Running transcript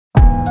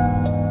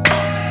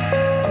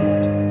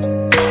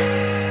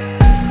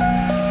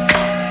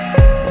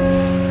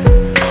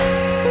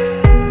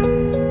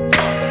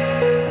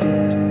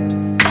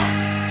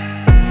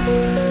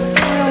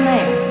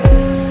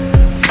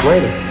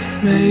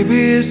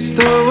it's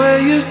the way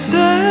you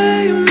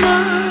say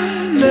my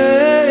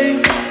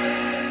name.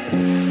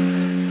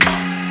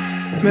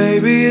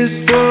 Maybe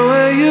it's the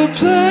way you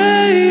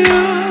play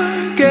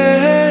your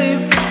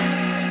game.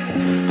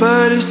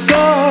 But it's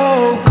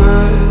so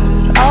good.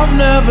 I've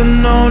never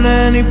known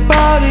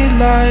anybody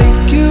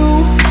like you.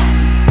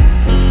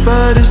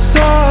 But it's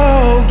so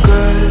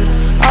good.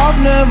 I've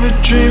never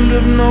dreamed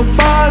of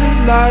nobody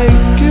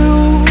like you.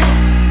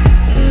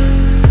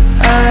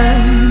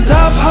 And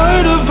I've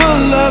heard of a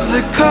love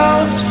that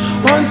comes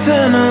once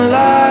in a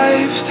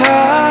lifetime.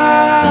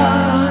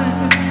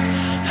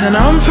 And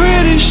I'm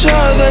pretty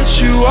sure that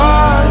you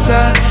are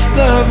that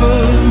love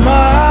of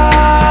mine.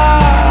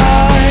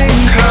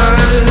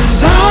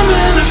 'Cause I'm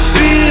in a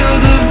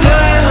field of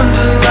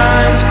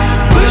dandelions,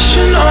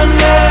 wishing on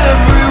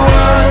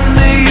everyone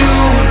that you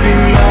would be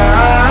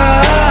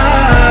mine,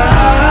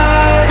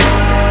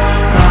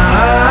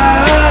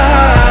 mine.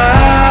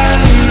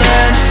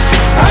 And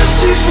I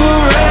see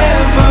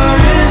forever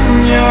in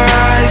your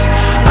eyes.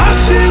 I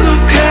feel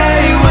okay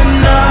when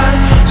I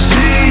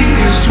see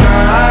you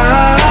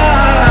smile,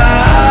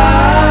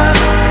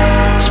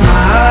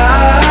 smile.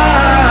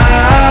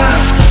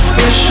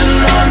 Wishing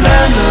on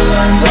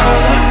dandelions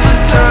all of the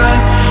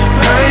time,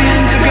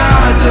 praying to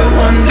God that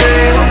one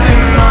day you'll be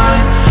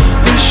mine.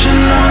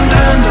 Wishing on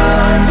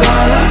dandelions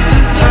all of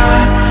the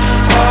time,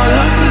 all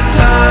of the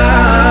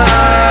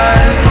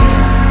time.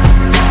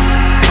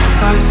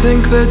 I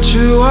think that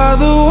you are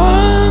the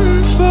one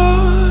for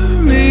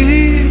me,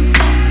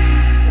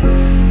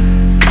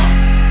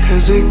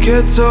 'cause it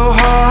gets so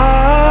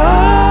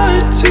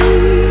hard to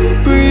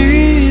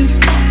breathe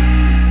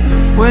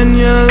when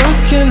you're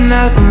looking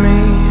at me.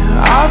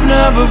 I've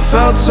never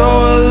felt so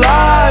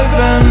alive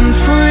and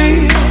free.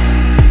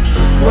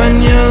 When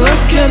you're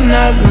looking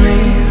at me,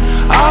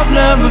 I've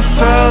never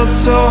felt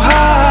so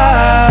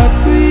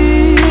happy.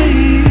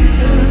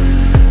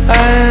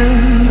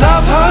 And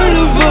I've heard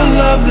of a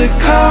love that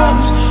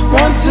comes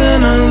once in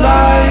a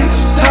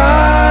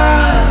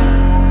lifetime.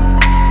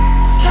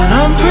 And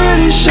I'm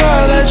pretty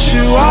sure that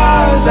you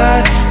are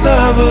that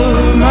love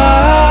of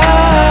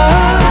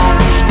mine.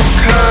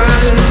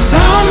 'Cause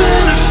I'm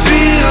in a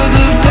field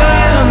of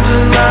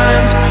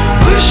dandelions,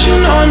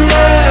 wishing on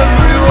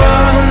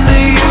everyone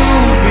that you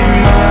would be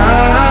mine,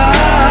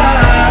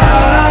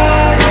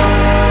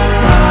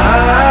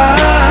 mine.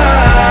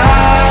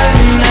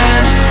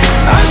 And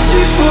I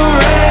see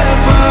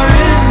forever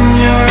in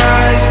your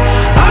eyes.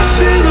 I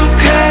feel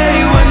okay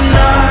when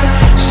I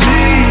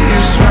see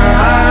you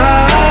smile,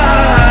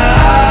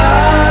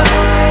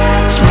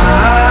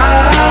 smile.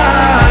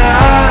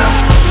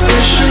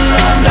 Wishing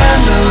on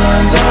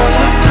dandelions all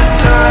of the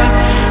time,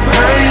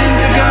 praying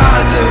to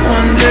God that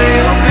one day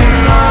you'll be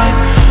mine.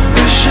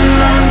 Wishing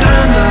on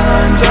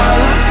dandelions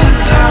all of the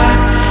time,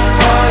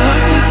 all of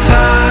the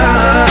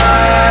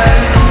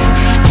time.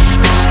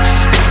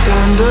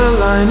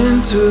 Dandelion,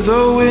 into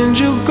the wind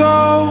you go.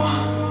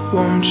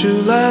 Won't you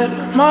let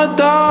my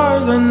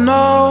darling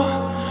know?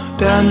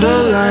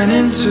 Dandelion,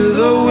 into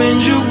the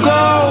wind you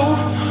go.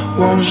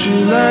 Won't you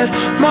let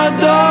my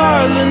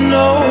darling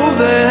know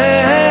that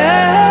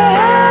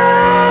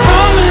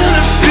I'm in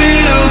a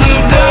field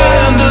of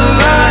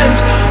dandelions,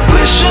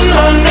 wishing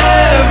on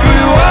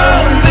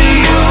everyone that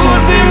you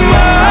would be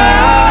mine,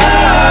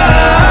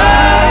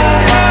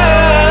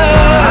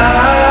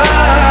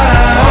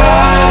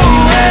 mine.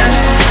 And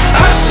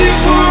I see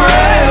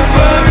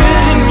forever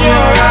in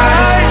your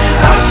eyes.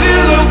 I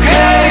feel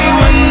okay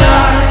when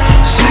I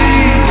see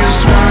you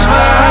smile,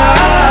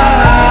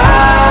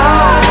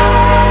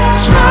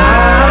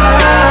 smile.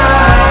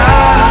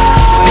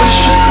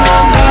 Wishing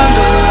on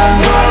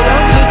dandelions all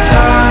of the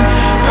time,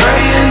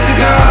 praying to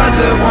God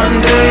that one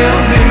day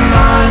you'll be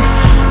mine.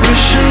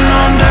 Wishing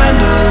on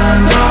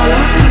dandelions all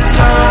of the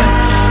time,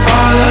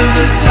 all of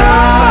the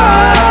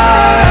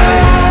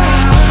time.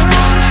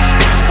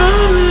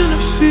 I'm in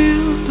a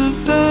field of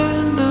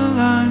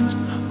dandelions,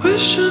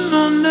 wishing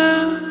on